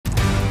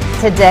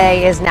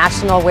Today is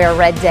National Wear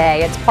Red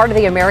Day. It's part of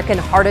the American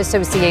Heart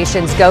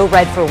Association's Go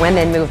Red for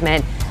Women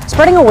movement,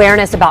 spreading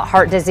awareness about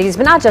heart disease,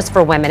 but not just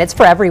for women, it's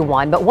for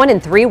everyone. But 1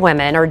 in 3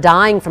 women are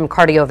dying from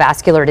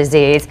cardiovascular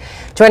disease.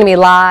 Joining me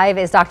live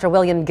is Dr.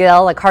 William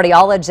Gill, a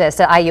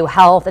cardiologist at IU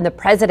Health and the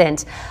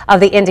president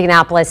of the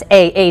Indianapolis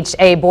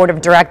AHA Board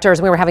of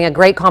Directors. We were having a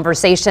great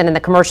conversation in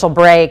the commercial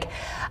break.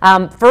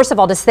 First of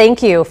all, just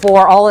thank you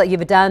for all that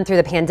you've done through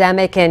the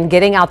pandemic and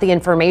getting out the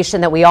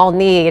information that we all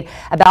need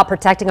about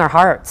protecting our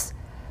hearts.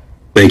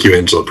 Thank you,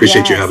 Angela.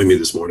 Appreciate you having me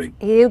this morning.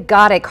 You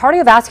got it.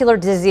 Cardiovascular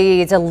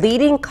disease, a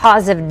leading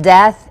cause of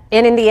death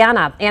in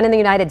Indiana and in the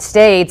United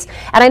States.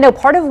 And I know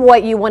part of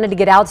what you wanted to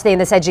get out today in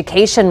this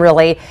education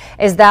really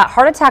is that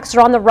heart attacks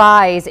are on the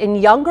rise in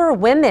younger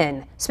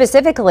women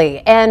specifically.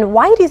 And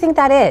why do you think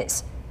that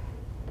is?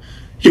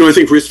 You know, I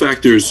think risk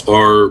factors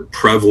are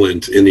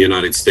prevalent in the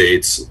United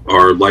States.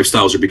 Our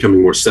lifestyles are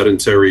becoming more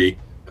sedentary.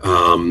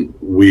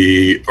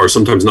 We are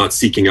sometimes not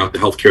seeking out the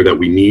healthcare that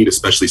we need,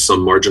 especially some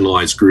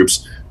marginalized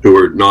groups who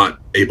are not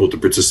able to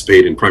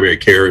participate in primary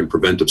care and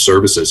preventive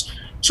services.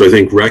 So I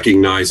think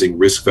recognizing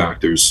risk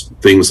factors,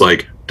 things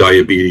like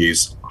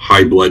diabetes,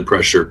 high blood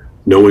pressure,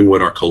 knowing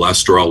what our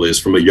cholesterol is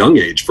from a young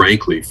age,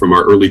 frankly, from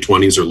our early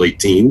 20s or late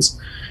teens,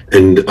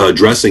 and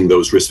addressing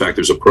those risk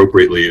factors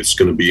appropriately is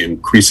going to be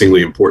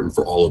increasingly important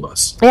for all of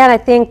us. Yeah, and I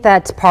think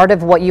that's part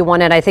of what you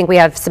wanted. I think we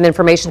have some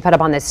information to put up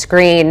on the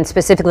screen,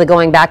 specifically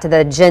going back to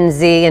the Gen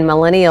Z and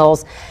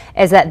millennials,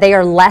 is that they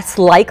are less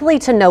likely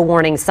to know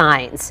warning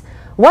signs.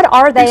 What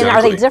are they, and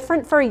are they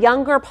different for a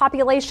younger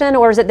population,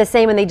 or is it the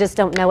same and they just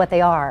don't know what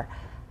they are?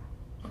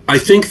 I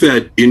think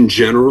that in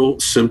general,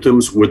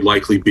 symptoms would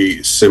likely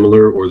be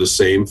similar or the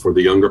same for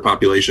the younger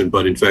population.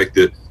 But in fact,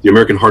 the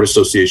American Heart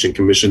Association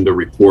commissioned a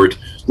report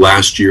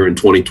last year in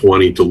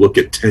 2020 to look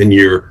at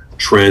 10-year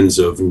trends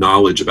of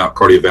knowledge about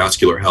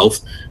cardiovascular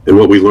health. And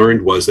what we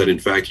learned was that, in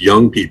fact,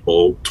 young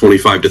people,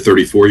 25 to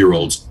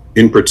 34-year-olds,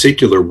 in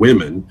particular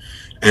women,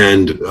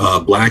 and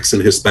Blacks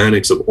and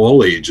Hispanics of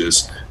all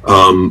ages,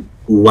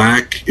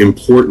 lack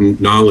important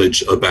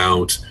knowledge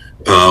about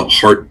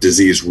heart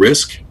disease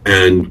risk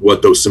and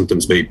what those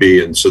symptoms may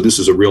be. And so this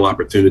is a real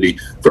opportunity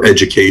for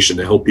education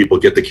to help people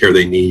get the care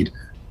they need,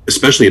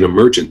 especially in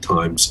emergent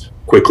times,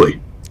 quickly.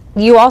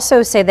 You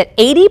also say that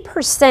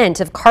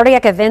 80% of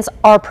cardiac events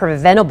are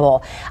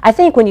preventable. I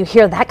think when you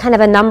hear that kind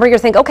of a number, you're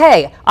thinking,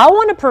 okay, I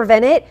want to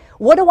prevent it.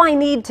 What do I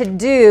need to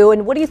do?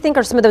 And what do you think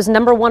are some of those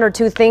number 1 or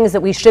 2 things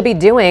that we should be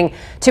doing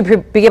to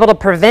be able to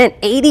prevent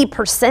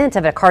 80%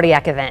 of a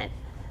cardiac event?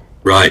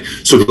 Right.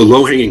 So the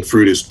low-hanging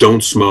fruit is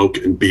don't smoke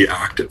and be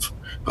active.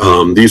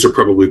 These are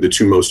probably the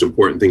 2 most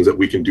important things that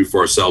we can do for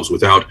ourselves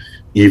without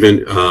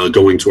even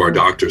going to our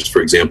doctors,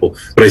 for example.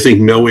 But I think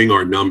knowing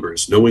our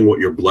numbers, knowing what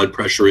your blood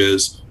pressure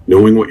is,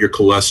 knowing what your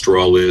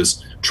cholesterol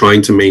is,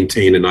 trying to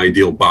maintain an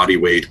ideal body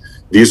weight,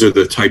 these are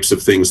the types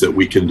of things that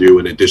we can do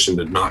in addition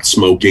to not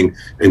smoking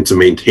and to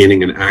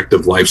maintaining an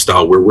active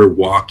lifestyle where we're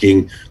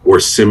walking or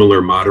similar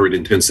moderate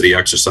intensity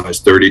exercise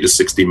 30 to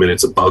 60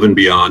 minutes above and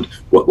beyond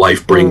what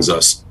life brings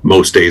us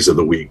most days of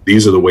the week.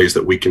 These are the ways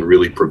that we can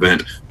really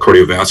prevent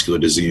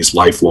cardiovascular disease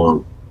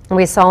lifelong.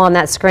 We saw on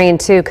that screen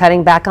too,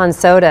 cutting back on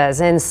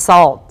sodas and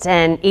salt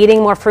and eating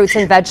more fruits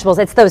and vegetables.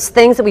 It's those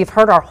things that we've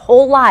heard our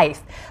whole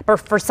life, but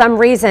for some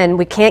reason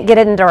we can't get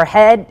it into our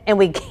head and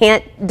we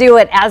can't do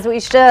it as we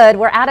should.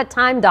 We're out of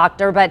time,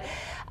 doctor, but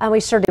we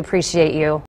sure do appreciate you.